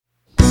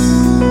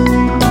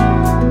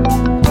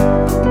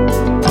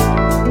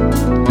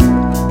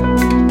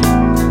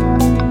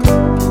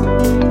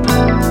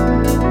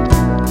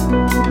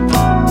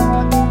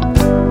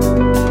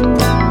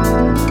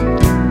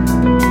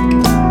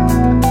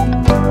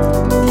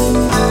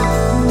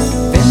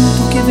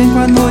vem com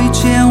a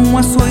noite, é um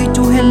açoite,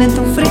 um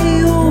relento, um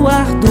frio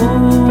ardor.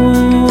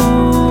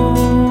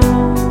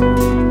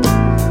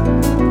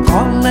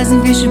 Colas em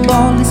vez de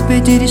bolas,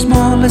 pedir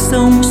esmolas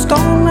são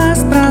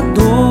escolas pra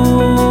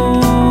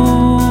dor.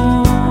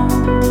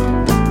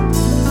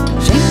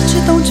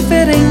 Gente tão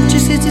diferente,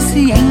 se diz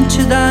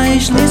ciente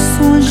das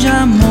lições de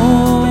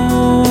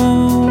amor,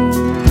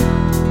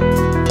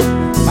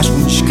 mas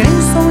com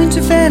descrença ou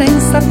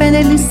indiferença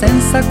pede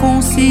licença a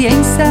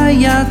consciência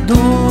e a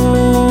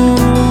dor.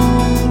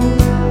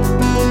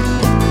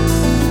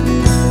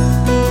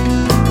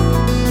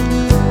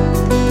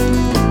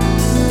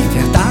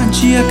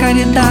 A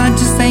caridade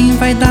sem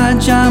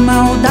vaidade a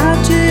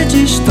maldade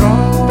destrói.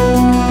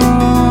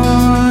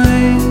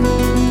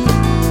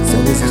 Seu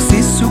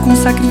exercício com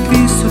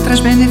sacrifício traz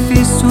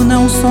benefício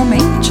não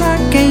somente a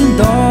quem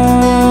dói.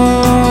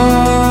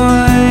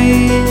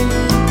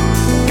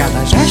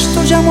 Cada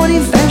gesto de amor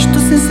investo,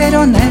 sincero e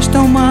honesto, é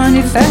um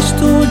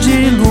manifesto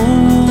de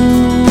luz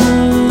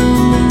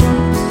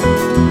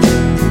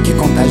que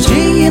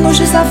contagia e nos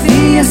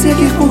desafia a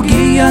seguir por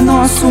guia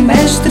nosso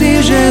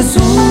Mestre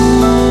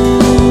Jesus.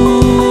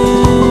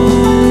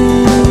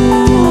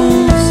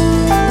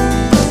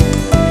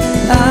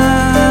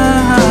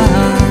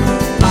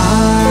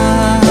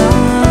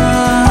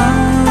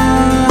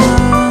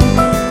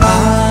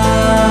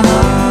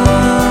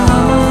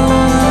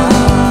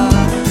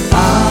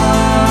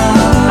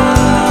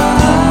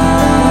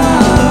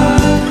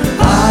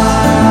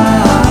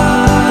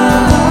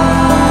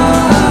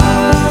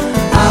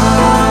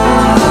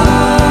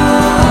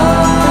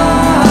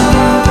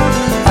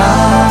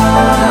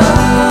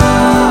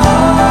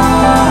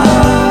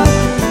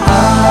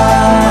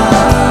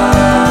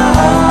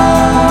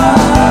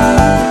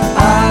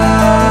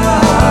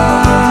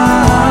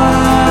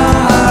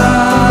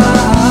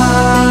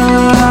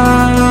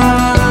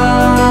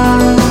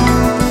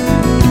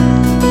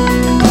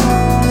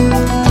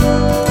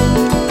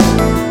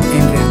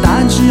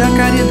 A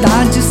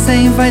caridade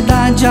sem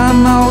vaidade a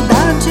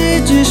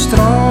maldade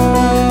destrói.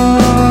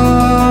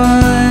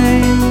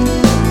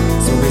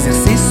 Seu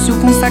exercício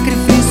com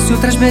sacrifício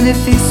traz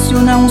benefício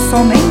não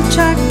somente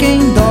a quem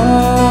dói.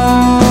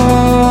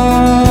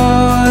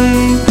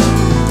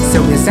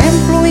 Seu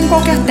exemplo em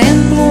qualquer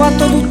templo a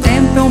todo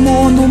tempo é um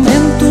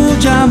monumento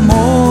de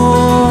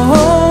amor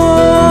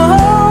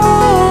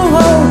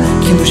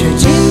que nos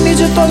redime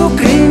de todo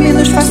crime,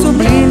 nos faz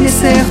sublime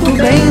ser do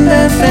bem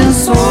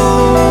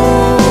defensor.